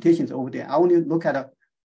over there. I only look at the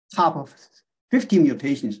top of 50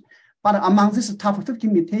 mutations. But among this top 50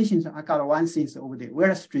 mutations, I got one thing over there,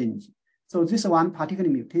 very strange. So this one particular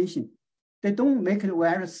mutation, they don't make the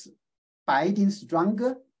virus binding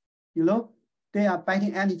stronger, you know, their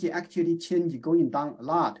binding energy actually change going down a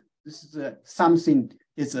lot. This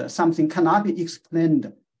is something cannot be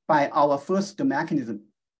explained by our first mechanism.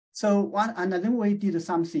 So and then we did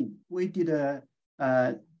something. We did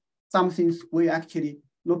we actually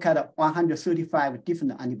look at 135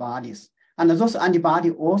 different antibodies. And those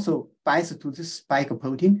antibodies also bind to this spike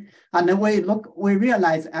protein. And then we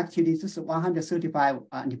realize actually this 135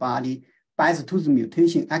 antibody binds to the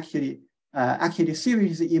mutation actually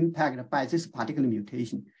seriously impacted by this particular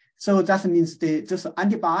mutation. So that means this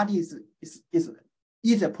antibody is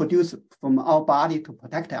either produced from our body to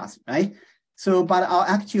protect us, right? So, but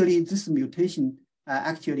this mutation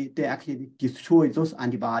they actually destroy those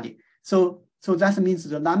antibodies. So that means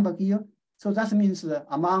the number here. So that means that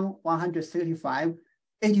among 135,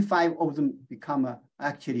 85 of them become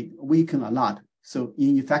actually weaken a lot. So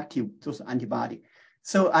ineffective, those antibodies.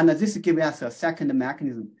 So, and this gives us a second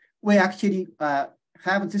mechanism. We actually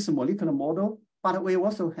have this molecular model, but we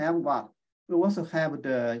also have what? We also have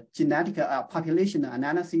the genetic population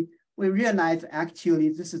analysis. We realize actually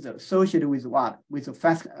this is associated with what? With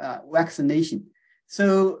the vaccination.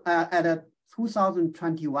 So at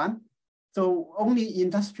 2021, so only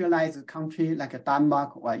industrialized country like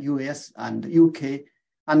Denmark or US and UK,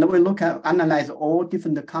 and we analyze all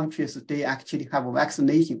different countries, they actually have a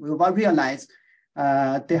vaccination. We will realize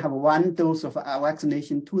they have one dose of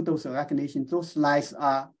vaccination, 2 doses of vaccination. Those lines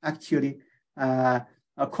are actually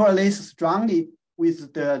correlates strongly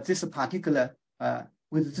with this particular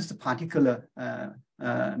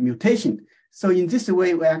mutation. So in this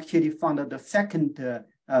way, we actually found the second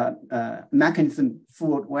mechanism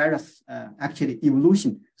for virus actually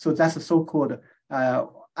evolution. So that's the so-called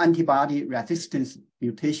antibody resistance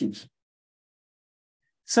mutations.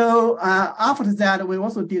 So after that, we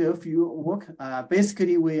also did a few work.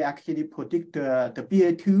 Basically, we actually predict the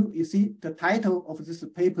BA2. You see, the title of this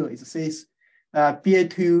paper says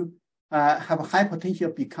BA2 have a high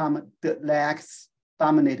potential become the next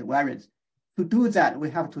dominant variant. To do that, we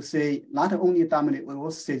have to say not only dominant, we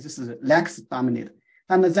also say this is Lex dominant.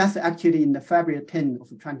 And that's actually in the February 10 of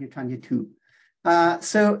 2022.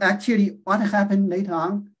 So actually what happened later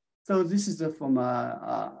on, so this is from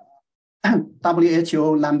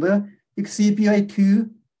WHO number. You can see BA2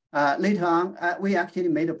 later on, we actually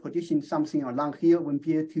made a prediction something along here when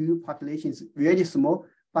BA2 population is really small,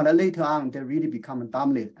 but later on they really become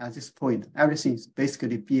dominant at this point. Everything is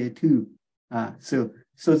basically BA2. So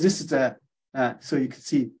this is the, so you can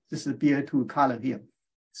see this is the BA2 color here.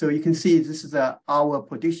 So you can see this is our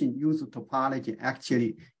prediction use topology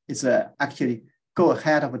actually is actually go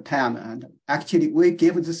ahead of time. And actually we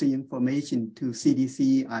give this information to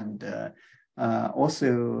CDC and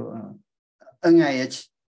also NIH,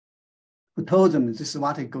 who told them this is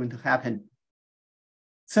what is going to happen.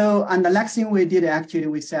 So, and the next thing we did actually,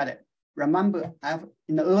 we said, remember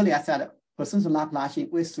in the earlier I said, persistent Laplacian,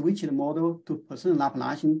 we switched the model to persistent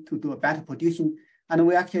Laplacian to do a better prediction. And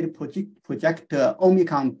we actually project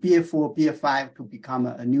Omicron BA4, BA5 to become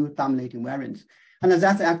a new dominating variant. And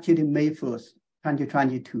that's actually May 1st,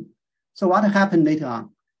 2022. So what happened later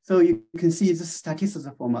on? So you can see this statistics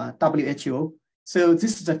from WHO. So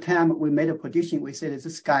this is the time we made a prediction. We said that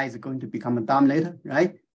this guy is going to become a dominator,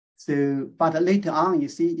 right? So, but later on, you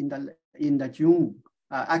see in the June,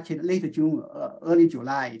 actually later June, early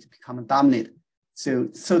July, it's become a dominator. So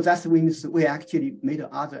that means we actually made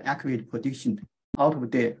other accurate prediction out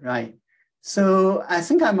of there, right? So I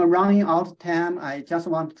think I'm running out of time. I just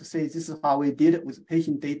want to say this is how we did it with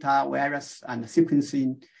patient data, virus, and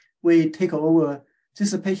sequencing. We take over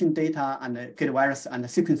this patient data and get virus and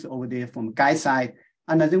sequence over there from guide side.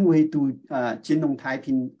 And then we do genome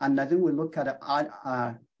typing. And then we look at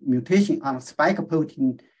mutation on spike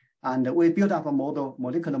protein. And we build up a model,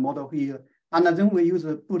 molecular model here. And then we use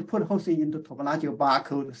put whole thing into topological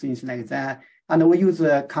barcode, things like that. And we use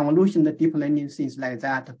convolution, the deep learning, things like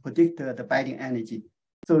that to predict the binding energy.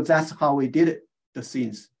 So that's how we did the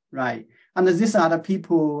things, right? And these are the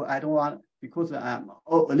people I don't want, because I'm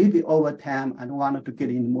a little bit over time, I don't want to get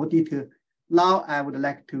into more detail. Now I would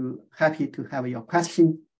like to, happy to have your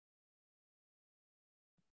question.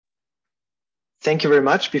 Thank you very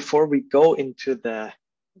much. Before we go into the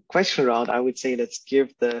question round, I would say let's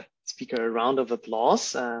give the speaker a round of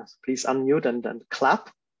applause. Please unmute and clap.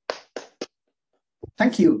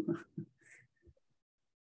 Thank you.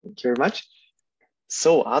 Thank you very much.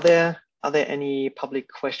 So are there any public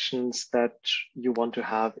questions that you want to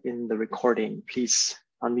have in the recording? Please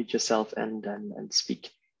unmute yourself and speak.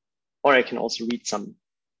 Or I can also read some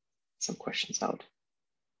questions out.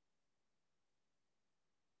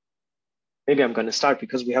 Maybe I'm going to start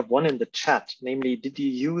because we have one in the chat, namely, did you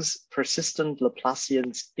use persistent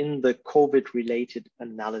Laplacians in the COVID-related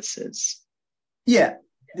analysis? Yeah,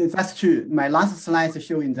 that's true. My last slide is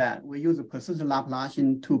showing that we use a persistent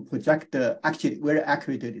Laplacian to project actually very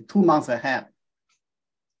accurately 2 months ahead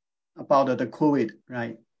about the COVID,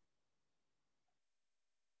 right?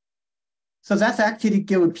 So that's actually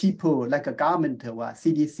give people like a government or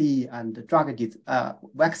CDC and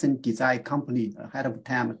vaccine design company ahead of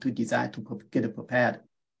time to design to get prepared.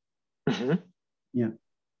 Mm-hmm. Yeah,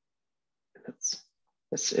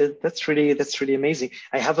 that's really amazing.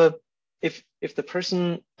 I have if the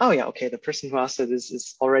person, oh yeah, okay, the person who asked it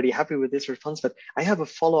is already happy with this response, but I have a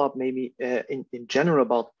follow-up maybe in general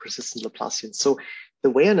about persistent Laplacians. So the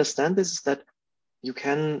way I understand this is that you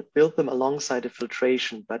can build them alongside a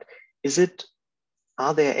filtration, but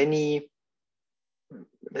are there any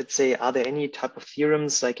type of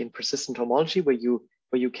theorems like in persistent homology where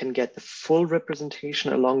you can get the full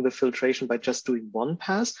representation along the filtration by just doing one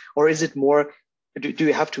pass? Or is it more, do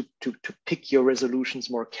you have to pick your resolutions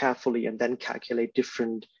more carefully and then calculate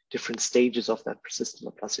different stages of that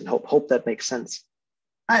persistent Laplacian? Hope that makes sense.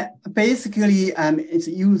 Basically, it's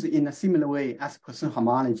used in a similar way as persistent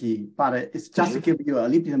homology, but it's just to give you a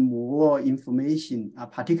little bit more information,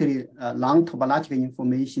 particularly non-topological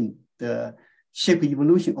information. The shape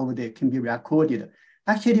evolution over there can be recorded.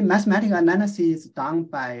 Actually, mathematical analysis done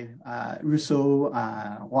by Rousseau,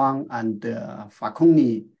 Wang, and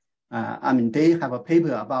Facconi. They have a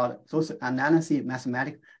paper about those analysis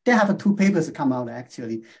mathematics. They have 2 papers come out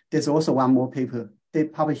actually. There's also one more paper. They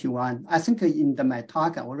published one. I think in my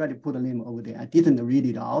talk, I already put a name over there. I didn't read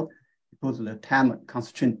it out because of the time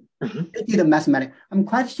constraint. Mm-hmm. They did a mathematics. I'm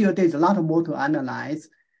quite sure there's a lot more to analyze.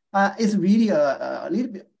 It's really a little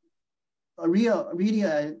bit,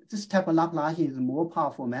 this type of Laplacian is a more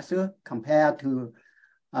powerful method compared to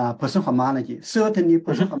persistent homology. Certainly,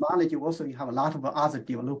 persistent homology also you have a lot of other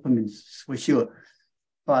developments for sure.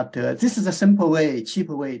 But this is a simple way,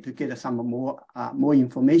 cheaper way to get some more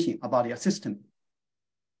information about your system.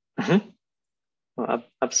 Mm-hmm. Well,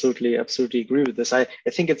 absolutely agree with this. I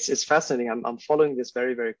think it's fascinating. I'm following this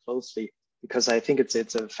very, very closely because I think it's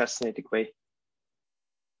a fascinating way.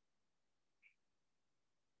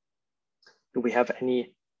 Do we have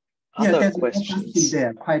any other questions?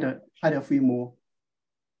 There, quite a few more.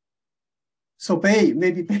 So Bei,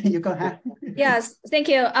 maybe Bei, you go ahead. Yes, thank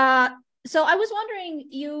you. So I was wondering,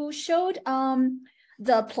 you showed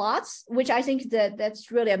the plots, which I think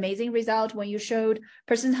that's really amazing result when you showed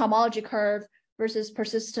persistent homology curve versus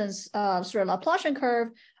persistence sort of Laplacian curve,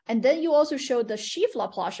 and then you also showed the sheaf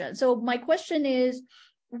Laplacian. So my question is,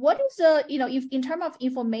 what is the, if in terms of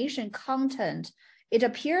information content, it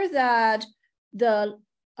appears that the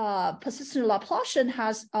persistent Laplacian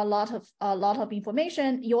has a lot of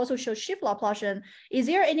information. You also show sheaf Laplacian. Is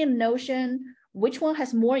there any notion which one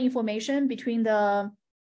has more information between the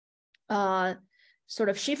sort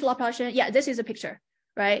of sheaf Laplacian? Yeah, this is a picture,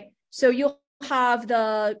 right? So you have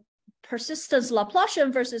the persistence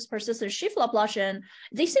Laplacian versus persistent sheaf Laplacian.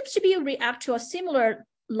 They seem to be react to a similar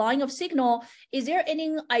line of signal. Is there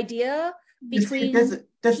any idea between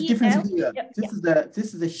there's difference here?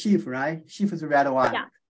 This is the sheaf, right? Sheaf is the red one. Yeah.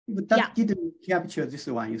 But that didn't capture this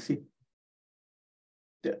one, you see.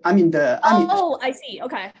 I see.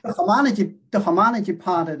 Okay. The homology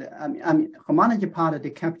part, homology part, they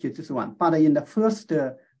captured this one. But in the first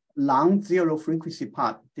non-zero frequency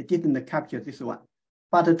part, they didn't capture this one.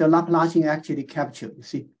 But the Laplacian actually captured, you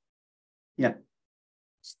see. Yeah.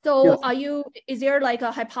 So is there like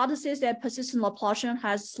a hypothesis that persistent Laplacian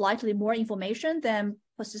has slightly more information than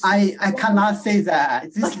persistent? I cannot say that.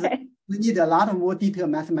 We need a lot of more detailed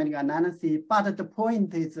mathematical analysis, but the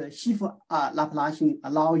point is sheaf Laplacian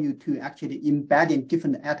allow you to actually embed in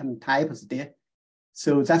different atom types there.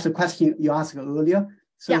 So that's the question you asked earlier.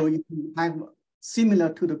 So you can have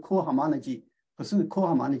similar to the core homology, persistent core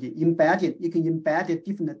homology, you can embed a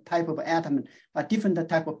different type of atom, a different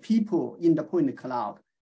type of people in the point cloud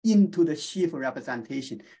into the sheaf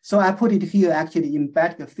representation. So I put it here, actually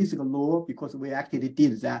embed the physical law because we actually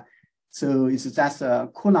did that. So that's a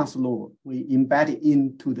Coulomb's law. We embed it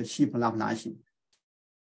into the sheaf Laplacian.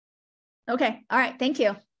 Okay, all right, thank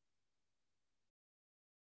you.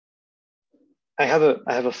 have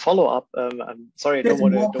a follow-up. I'm sorry, I don't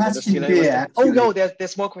want to steal anyone. Oh no,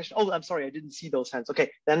 there's more questions. Oh, I'm sorry, I didn't see those hands.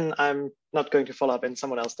 Okay, then I'm not going to follow up, and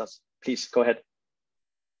someone else does. Please go ahead.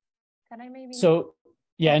 Can I maybe? So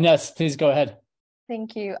yeah, Ines, please go ahead.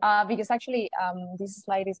 Thank you. Because actually, this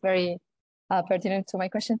slide is very pertinent to my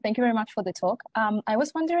question. Thank you very much for the talk. I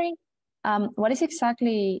was wondering, what is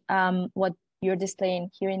exactly what you're displaying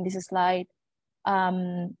here in this slide?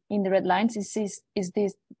 In the red lines, is this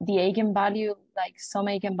the eigenvalue, like some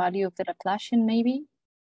eigenvalue of the Laplacian, maybe?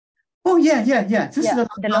 Oh yeah. This is the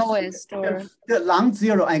lowest, or the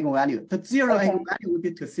non-zero eigenvalue. The zero eigenvalue would be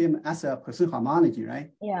the same as a percent homology,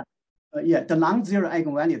 right? Yeah. The non-zero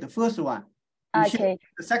eigenvalue, the first one. Okay.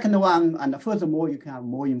 The second one, and furthermore, you can have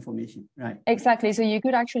more information, right? Exactly. So you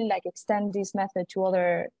could actually like extend this method to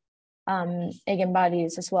other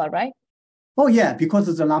eigenvalues as well, right? Oh yeah, because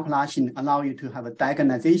the Laplacian allow you to have a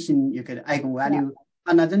diagonalization, you get eigenvalue,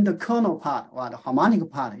 and then the kernel part or the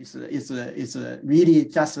harmonic part is really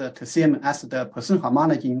just the same as the percent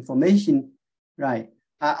homology information, right?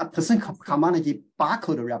 A percent homology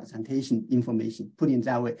barcode representation information, put in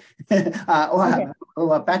that way,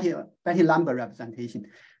 or Betty Lambert representation.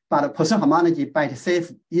 But percent homology by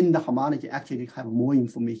itself in the homology actually have more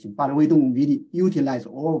information, but we don't really utilize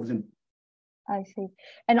all of them. I see.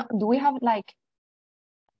 And do we have like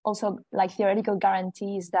also like theoretical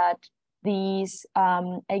guarantees that these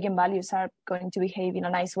eigenvalues are going to behave in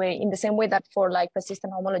a nice way, in the same way that for like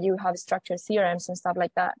persistent homology we have structured theorems and stuff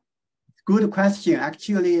like that? Good question.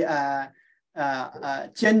 Actually,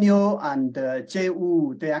 Genio and Jay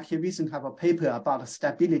Wu, they actually recently have a paper about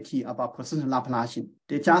stability about persistent Laplacian.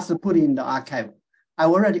 They just put it in the archive. I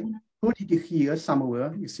already put it here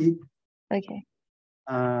somewhere, you see. Okay.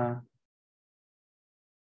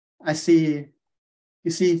 I see,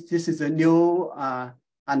 you see, this is a new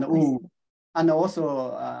and Wu, and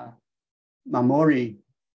also Mamori.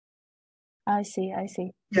 I see.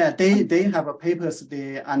 Yeah, they have a papers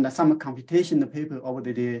and some computation paper over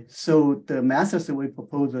there. So the methods we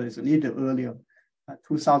propose is a little earlier,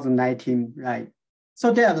 2019, right?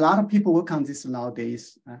 So there are a lot of people work on this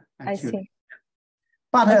nowadays. Actually. I see.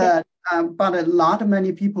 But a lot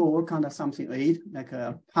many people work on something like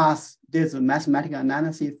pass. There's a mathematical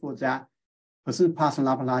analysis for that percent pass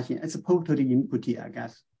Laplacian. It's totally inputty, I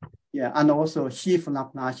guess. Yeah, and also sheaf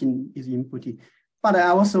Laplacian is inputty. But I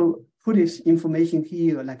also put this information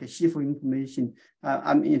here, like a sheaf information.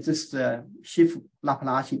 I mean, it's just sheaf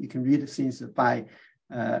Laplacian. You can read things by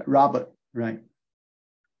Robert, right?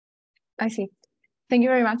 I see. Thank you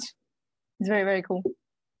very much. It's very, very cool.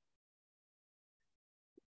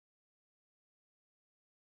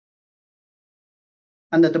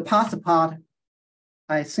 And the past part,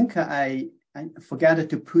 I think I forgot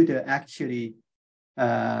to put actually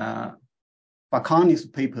Bacani's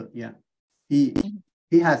paper. Yeah, he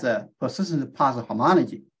has a persistent path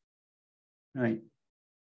homology, right?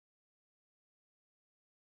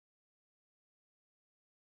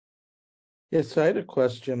 Yes, I had a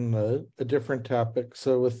question, a different topic.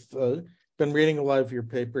 So with been reading a lot of your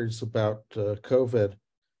papers about COVID.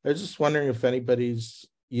 I was just wondering if anybody's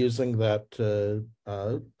using that to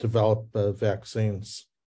develop vaccines.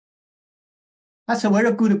 That's a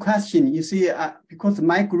very good question. You see, because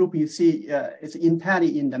my group, you see, is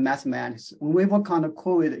entirely in the mathematics. When we work on the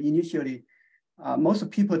COVID initially, most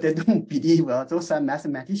people, they don't believe those are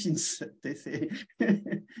mathematicians, they say.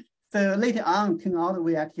 So later on, turn out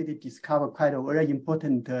we actually discovered quite a very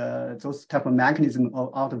important those type of mechanism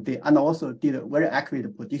out of there, and also did a very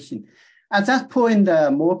accurate prediction. At that point,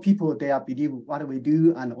 more people, they are believe what we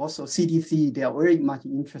do, and also CDC, they are very much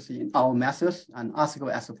interested in our methods and ask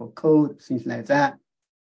for code, things like that.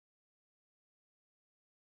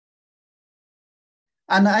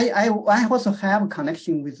 And I also have a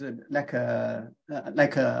connection with at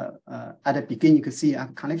the beginning, you can see a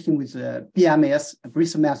connection with BMS,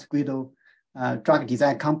 Bristol Myers Squibb drug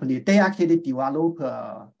design company. They actually develop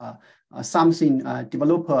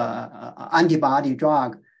antibody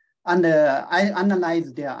drug. And I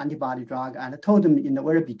analyzed their antibody drug and told them in the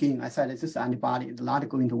very beginning, I said, this antibody is not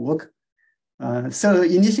going to work. So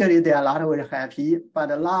initially, they are not very happy, but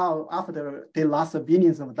now after they lost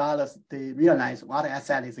billions of dollars, they realize what I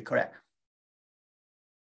said is correct.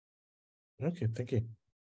 Okay, thank you.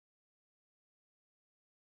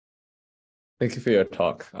 Thank you for your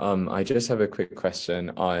talk. I just have a quick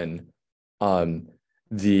question on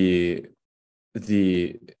the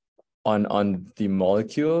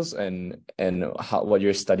molecules and how what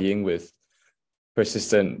you're studying with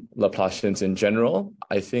persistent Laplacians in general.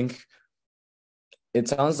 I think it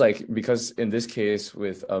sounds like, because in this case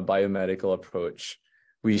with a biomedical approach,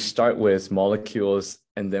 we start with molecules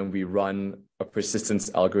and then we run a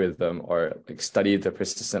persistence algorithm or like study the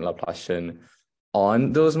persistent Laplacian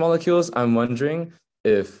on those molecules. I'm wondering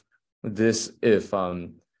if in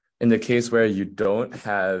the case where you don't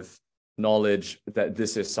have knowledge that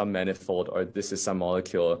this is some manifold or this is some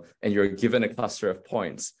molecule, and you're given a cluster of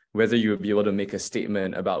points, whether you would be able to make a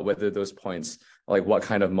statement about whether those points, like what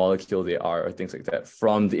kind of molecule they are or things like that,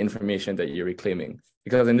 from the information that you're reclaiming.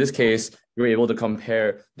 Because in this case, you're able to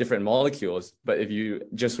compare different molecules, but if you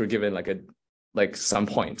just were given like some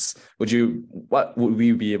points, what would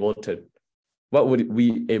we be able to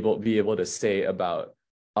say about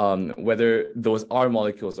whether those are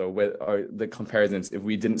molecules or the comparisons if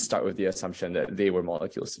we didn't start with the assumption that they were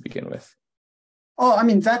molecules to begin with? Oh, I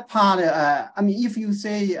mean, that part, I mean, if you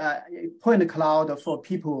say point cloud for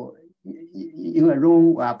people in a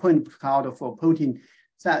room, point cloud for protein,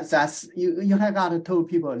 that's you have got to tell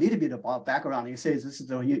people a little bit about background. You say this is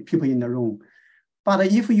the people in the room. But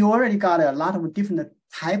if you already got a lot of different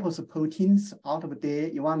types of proteins out of there,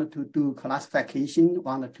 you want to do classification,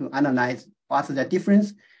 want to analyze what's the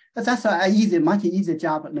difference. That's a much easier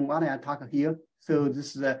job than what I talk here. So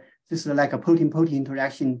this is like a protein-protein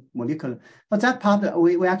interaction molecular. But that part,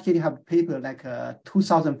 we actually have a paper like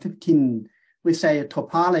 2015, we say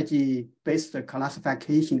topology-based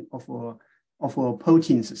classification of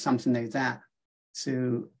proteins, something like that.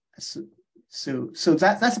 So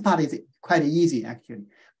that part is quite easy actually.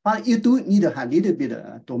 But you do need to have a little bit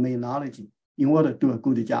of domain knowledge in order to do a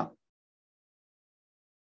good job.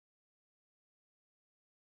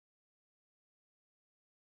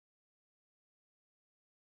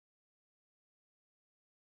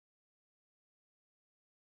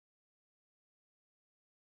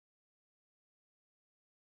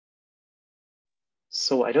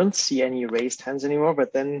 So I don't see any raised hands anymore,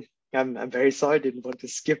 but then I'm very sorry, I didn't want to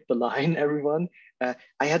skip the line, everyone.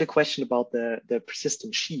 I had a question about the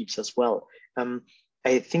persistent sheaves as well.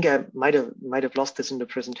 I think I might have lost this in the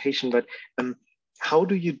presentation, but how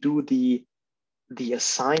do you do the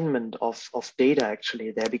assignment of data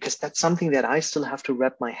actually there? Because that's something that I still have to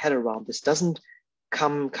wrap my head around. This doesn't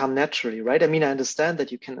come naturally, right? I mean, I understand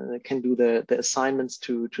that you can do the assignments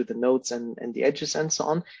to the nodes and the edges and so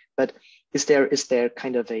on, but is there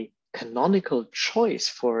kind of a canonical choice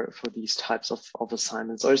for these types of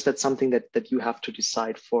assignments, or is that something that you have to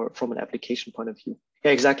decide from an application point of view?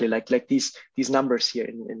 Yeah, exactly. Like these numbers here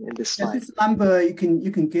in this slide. This number you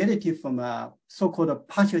can get it from a so-called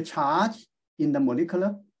partial charge in the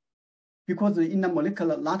molecular, because in the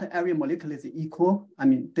molecular, not every molecule is equal. I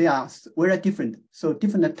mean, they are very different. So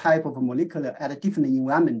different type of molecular at a different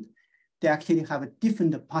environment, they actually have a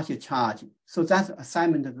different partial charge. So that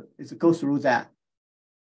assignment goes through that.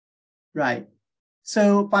 Right.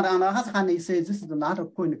 So, but on the other hand, you say this is not a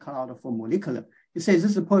point cloud for molecular. You say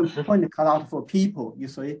this is a point cloud for people, you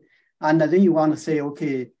see. And then you want to say,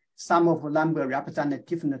 okay, some of the number represent a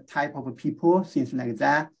different type of people, things like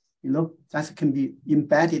that. You know, that can be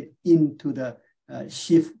embedded into the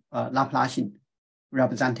sheaf Laplacian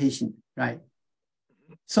representation, right?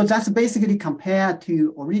 So that's basically compared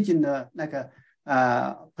to original, like a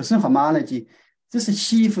persistent homology. This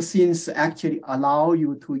sheaf things actually allow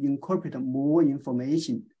you to incorporate more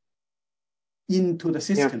information into the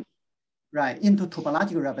system, right? Into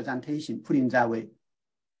topological representation, put in that way.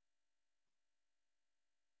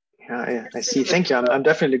 Yeah, I see. Thank you. I'm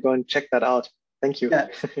definitely going to check that out. Thank you. Yeah.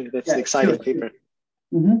 That's an exciting paper.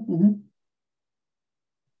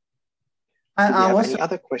 I also, any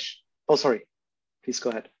other question? Oh, sorry. Please go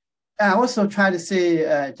ahead. I also try to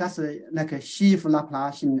say just like a sheaf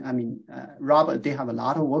Laplacian. I mean, Robert, they have a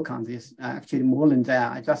lot of work on this. Actually, more than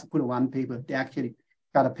that. I just put one paper. They actually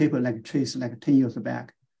got a paper like Trace like 10 years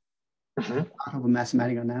back. A lot of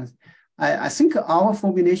mathematical analysis. I think our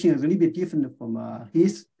formulation is a little bit different from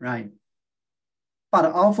his, right? But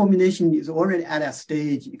our formulation is already at a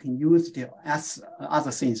stage you can use it as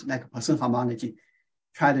other things like persistent homology,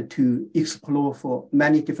 try to explore for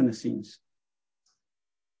many different things.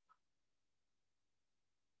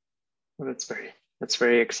 Well, that's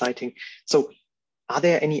very exciting. So are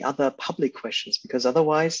there any other public questions? Because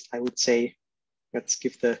otherwise I would say, let's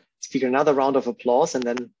give the speaker another round of applause, and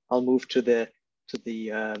then I'll move to the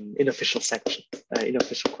unofficial section,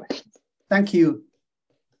 unofficial questions. Thank you.